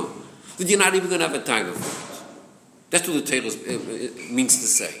by you that you're not even going to have a taiva for it. That's what the Torah means to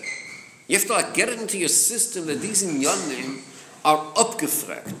say. You have to get it into your system that these inyanim are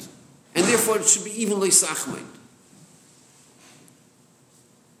upgefrekt, and therefore it should be even Lo Yisachmoid.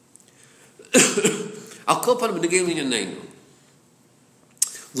 I'll call upon him in the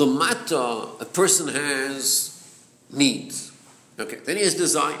Lamata, a person has needs. Okay, then he has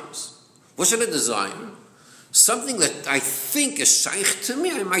desires. What should I desire? Something that I think is shaykh to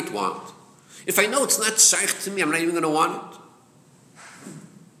me, I might want. If I know it's not shaykh to me, I'm not even going to want it.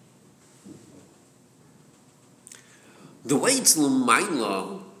 The way it's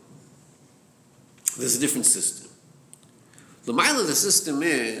l'mayla, there's a different system. L'mayla, the system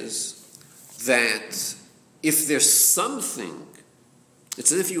is that if there's something,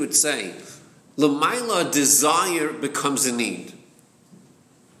 it's as if you would say, l'mayla, desire becomes a need.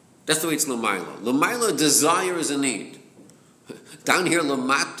 That's the way it's l'mayla. L'mayla, desire is a need. Down here,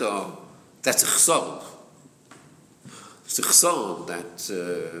 l'mata, that's a chsov. It's a chsov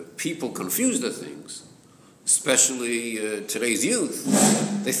that people confuse the things, especially today's youth.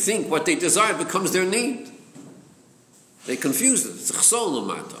 They think what they desire becomes their need. They confuse it. It's a chson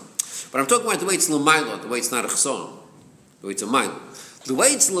l'mata. But I'm talking about the way it's l'mayla, the way it's not a chson, the way it's a mayla. The way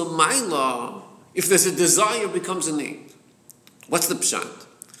it's l'mayla, if there's a desire, it becomes a need. What's the pshat?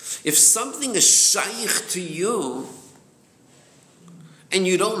 If something is shaykh to you and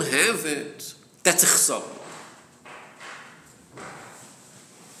you don't have it, that's a chson.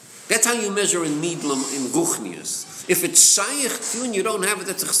 That's how you measure in midlam, in ruchnius. If it's shaykh to you and you don't have it,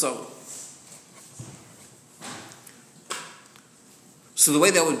 that's a chson. So the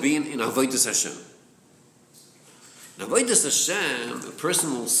way that would be in Avodas Hashem. In Avodas Hashem, a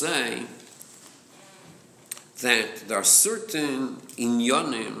person will say that there are certain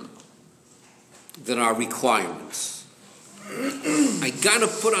inyanim that are requirements. I gotta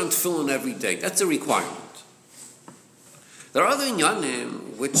put on tefillin every day. That's a requirement. There are other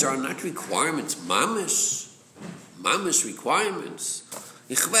inyanim which are not requirements, mamish requirements.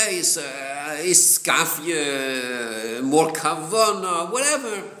 Ich weiß, iskafye, more kavana,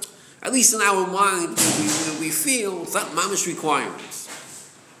 whatever. At least in our mind, we feel that mamish requirements.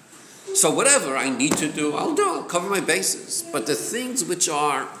 So whatever I need to do, I'll do. I'll cover my bases. But the things which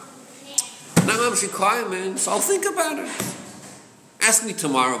are not mamish requirements, I'll think about it. Ask me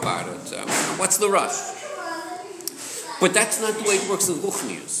tomorrow about it. What's the rush? But that's not the way it works in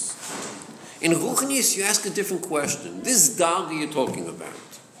Ruchnius. In Ruchnius, you ask a different question. This darga you're talking about,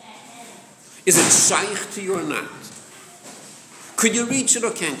 is it shaykh to you or not? Could you reach it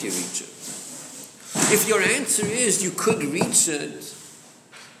or can't you reach it? If your answer is you could reach it,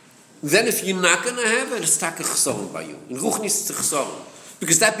 then if you're not going to have it, it's taka chesron by you. In Ruchnius, it's a chesron.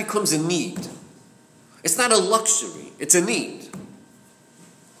 Because that becomes a need. It's not a luxury, it's a need.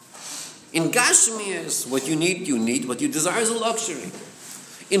 In Gashmias, what you need, you need. What you desire is a luxury.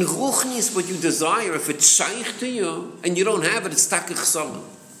 In Ruchnius, what you desire, if it's shaykh to you, and you don't have it, it's taka chesron.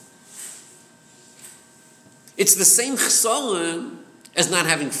 It's the same chesron as not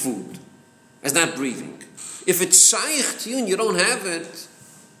having food, as not breathing. If it's shaykh to you and you don't have it,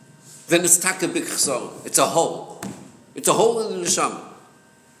 then it's taka big chesron. It's a hole. It's a hole in the neshama.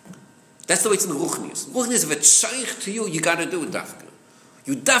 That's the way it's in Ruchnius. Ruchnius, if it's shaykh to you, you got to do it dafka.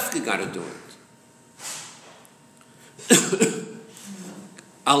 You dafka got to do it.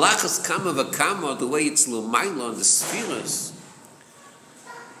 Alachas kama v'kama, the way it's l'mayla on the spheres.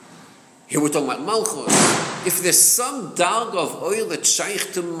 Here we're talking about malchus. If there's some darg of oil that's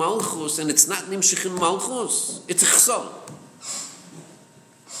shaykh to malchus and it's not nimshich in malchus, it's a chesron.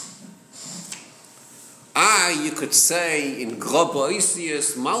 You could say in grob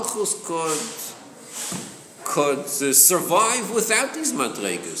oisius, malchus could survive without these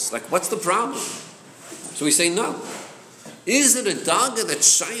madregas. Like, what's the problem? So we say no. Is it a darga that's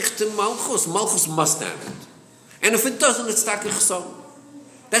shaykh to malchus? Malchus must have it. And if it doesn't, it's taka chesron.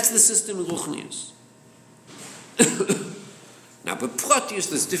 That's the system in Ruchnius. Now, but Pratius,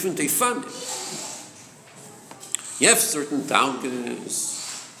 there's different teifanim. You have certain dargas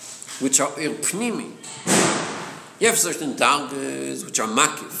which are pnimi. You have certain dargas which are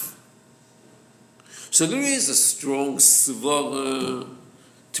makif. So there is a strong svara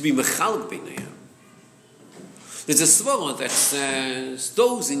to be mechalek b'neihem. There's a svara that says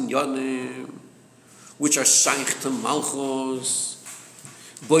those in Yonim which are shaykh to malchus,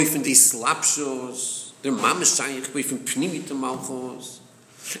 boy from these slapshos, they're mamish shaykh, boy from pnimi to malchus,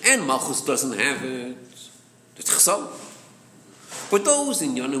 and malchus doesn't have it. That's chesal. But those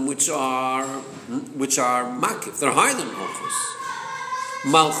in Yonim which are makif, they're higher than malchus.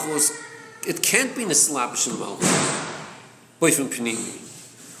 Malchus, it can't be neslabish in malchus, boy from pnimi.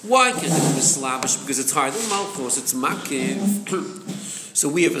 Why can't it be neslabish? Because it's higher than malchus, it's makif. So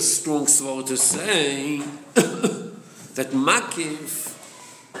we have a strong svara to say that makif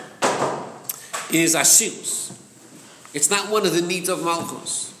is ashilus. It's not one of the needs of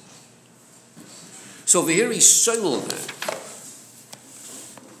malchus. So over here he's shoyl that.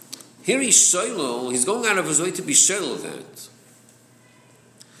 Here he's shoyl, he's going out of his way to be shoyl that.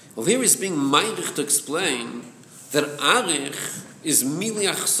 Over here he's being meirich to explain that arich is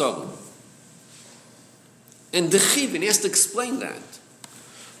miliach chesron. And the chivin, he has to explain that.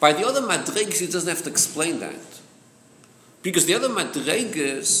 By the other madregas, he doesn't have to explain that. Because the other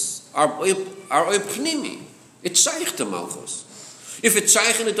madregas are pnimi. It's shaykh to malchus. If it's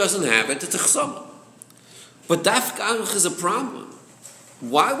shaykh and it doesn't have it, it's a chesron. But dafka arich is a problem.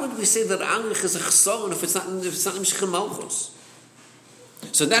 Why would we say that arich is a chesron if it's not nimshich malchus?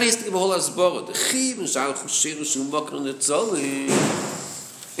 So that has to give a whole asbara. The chiv and shalchu sheru shumakar and etzoli.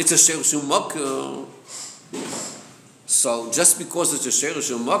 It's a sheru shumakar. So just because it's a sheru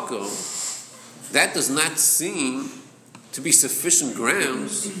shumakar, that does not seem to be sufficient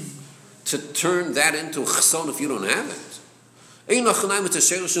grounds to turn that into a chesron if you don't have it. Ein Achanaim, it's a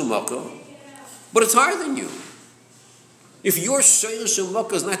Sheirosh U'Maka, but it's higher than you. If your Sheirosh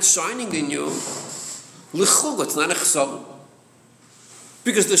U'Maka is not shining in you, L'chug, it's not a Chesed.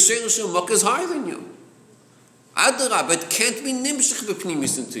 Because the Sheirosh U'Maka is higher than you. Adarab, it can't be Nimshach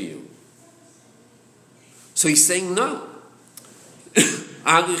B'Pnimis into you. So he's saying no.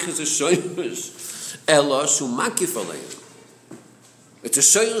 Arich is a Sheirosh, Ela Shu Makif Aleinu. It's a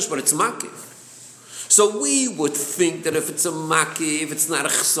Sheirosh, but it's Makif. So we would think that if it's a Makif, it's not a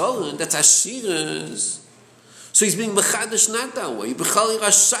Chesed, that's Ashiras. So he's being Mechadash not that way. B'chal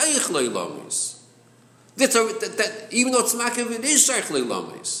Yirashayich Leilamis. That even though it's Makif, it is Shaykh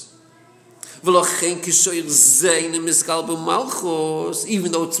Leilamis. V'lochen kishoyer zein miskal b'malchus,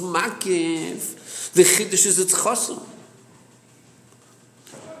 even though it's Makif, the Chiddush is it's Chosam.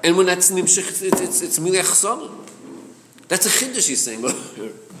 And when that's Nimshich, it's Milech Chosam. That's a Chiddush he's saying.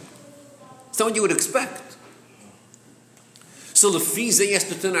 It's not what you would expect. So the Fiza has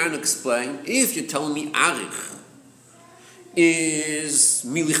to turn around and explain, if you're telling me Arich is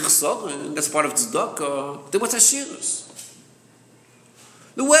Milech Chosam, that's part of Tzedakah, then what's Ashiras?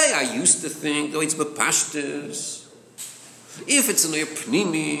 The way I used to think, though it's Bepashtas, if it's an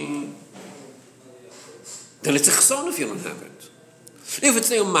Pnimi, then it's a Chesed if you don't have it. If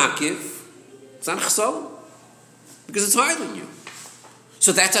it's a Makif, it's not a Chesed, because it's higher than you.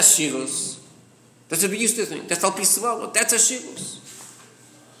 So that's Ashiras. That's what we used to think. That's Al Pisvala. That's Ashiras.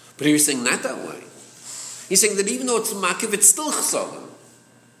 But he was saying not that way. He's saying that even though it's Makif, it's still Chesed.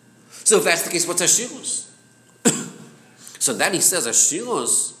 So if that's the case, what's Ashiras? So that he says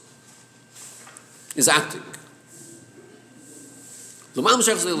Ashiros is Atik. L'mal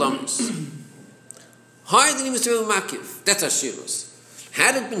Meshach Leilamis. Higher than even Seva Makif. That's Ashiros.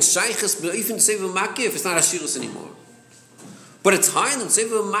 Had it been Shaykhs, but even Seva Makif, it's not Ashiros anymore. But it's higher than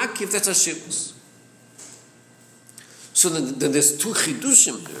Seva Makif, that's Ashiros. So then there's two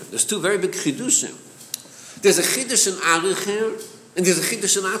Chidushim here. There's two very big Chidushim. There's a Chidush in Arich here, and there's a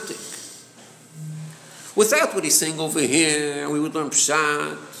Chidush in Atik. Without what he's saying over here, we would learn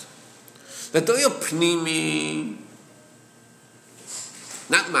Pshat, that Oyo Pnimi,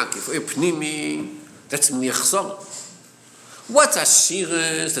 not Makif, Oyo Pnimi, that's Milech Chosam. What's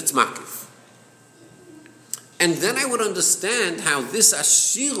Ashiras, that's Makif. And then I would understand how this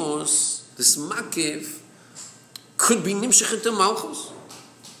Ashiros, this Makif, could be Nimshach into Malchus.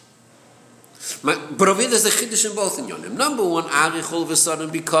 But over here there's a Chiddush in both in Yonim. Number one, Arich all of a sudden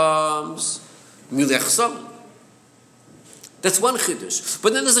becomes Milech Chosam. That's one Chiddush.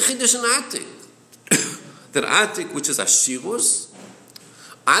 But then there's a Chiddush in Atik. That Atik, which is Ashiros,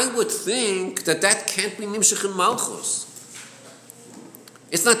 I would think that can't be Nimshach in Malchus.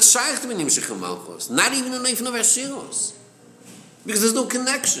 It's not shaykh to be Nimshach in Malchus. Not even a Neifin of Ashiros. Because there's no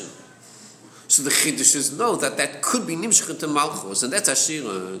connection. So the Chiddush is no, that could be Nimshach into Malchus, and that's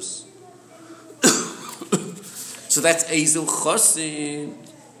Ashiros. So that's Ezel Chosid.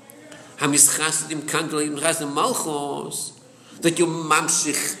 Hamischasid im Kandel im Chas in Malchus. That you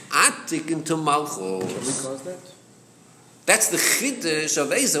mamshich Atik into Malchus. Can we cause that? That's the Chiddush of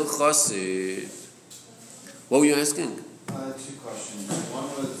Ezel Chosid. What were you asking? Two questions. One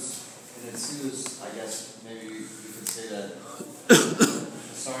was, in Atzilus, I guess maybe you could say that the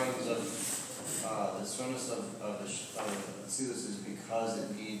songs of the soreness of Atzilus is because it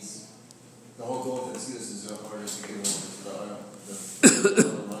needs, the whole goal of Atzilus is in order to give over to the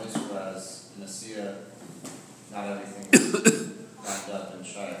noise, whereas in Asiya, not everything is wrapped up in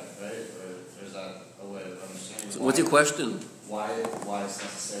Shai, right? Or is that a way of understanding? So what's your question? Why it's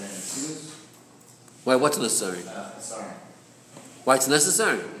necessary in Atzilus? Why, what's necessary? Sorry. Why it's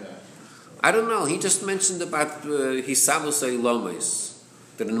necessary? Yeah. I don't know. He just mentioned about Hisavos Eilomis.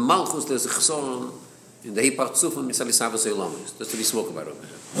 That in Malchus there's a Chesed, in the Hipartzufim it's Hisavos Eilomis. That's what he spoke about over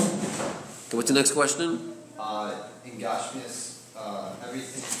here. So what's the next question? In Gashmias,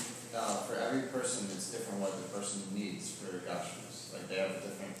 everything, for every person, it's different what the person needs for Gashmias. Like they have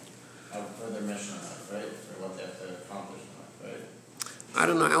different, for their mission in life, right? For what they have to accomplish in life, right? I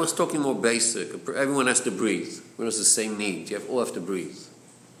don't know. I was talking more basic. Everyone has to breathe. Everyone has the same need. All have to breathe. So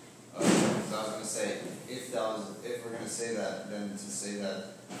I was going to say, if we're going to say that, then to say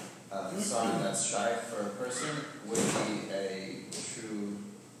that the song that's shy for a person would be a true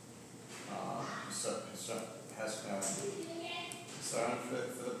song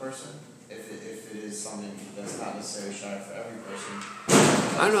for the person. If it is something that's not necessarily shy for every person.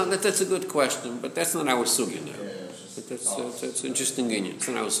 I don't know. That's a good question, but that's not our sugya now. But that's an interesting union. It's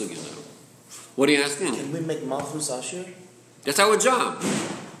not our sugya now. What are you asking? Can we make Malchus Ashir? That's our job.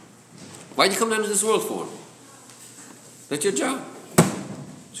 Why did you come down to this world for? That's your job.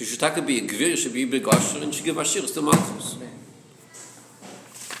 So you should be a gvir, you should be a big usher, and you should give Ashir to Malchus.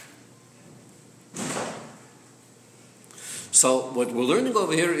 So what we're learning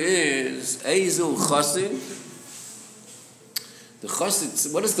over here is Eizu Chassid. The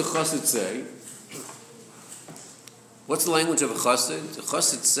Chassid, what does the Chassid say? What's the language of a Chassid? The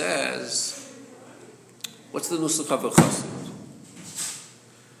Chassid says, what's the nusach of a Chassid?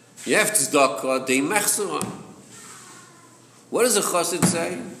 You have tzedakah, they mechsura. What does a Chassid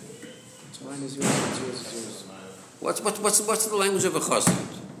say? Mine is yours, it's yours, it's yours. What's the language of a Chassid?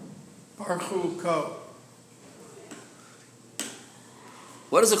 Parchu Ko.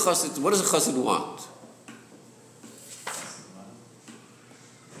 What does a Chassid want?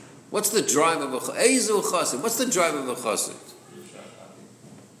 What's the drive of a Chassid? What's the drive of a Chassid?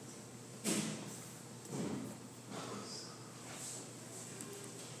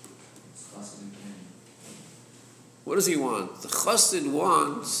 What does he want? The Chassid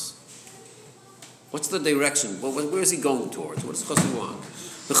wants. What's the direction? Where is he going towards? What does the Chassid want?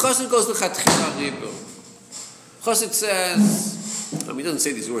 The Chassid goes to Chatchila Ribo. Chassid says, he doesn't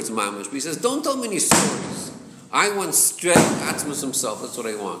say these words mamish, but he says, don't tell me any stories. I want straight Atzmus himself. That's what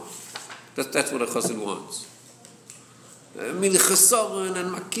I want. That's what a Chassid wants. Milichasorin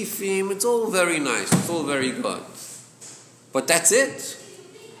and Makifim, it's all very nice. It's all very good. But that's it?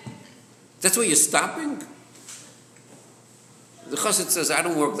 That's where you're stopping? The Chassid says, I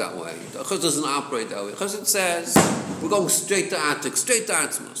don't work that way. The Chassid doesn't operate that way. The Chassid says, we're going straight to Atik, straight to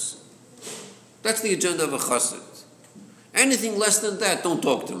Atzmus. That's the agenda of a Chassid. Anything less than that, don't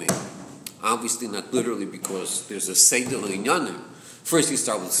talk to me. Obviously not literally, because there's a Seder Inyanim. First you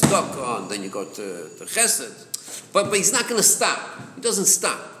start with Tzedakah, and then you go to Chesed. But he's not going to stop. He doesn't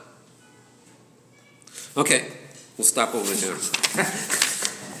stop. Okay, we'll stop over here.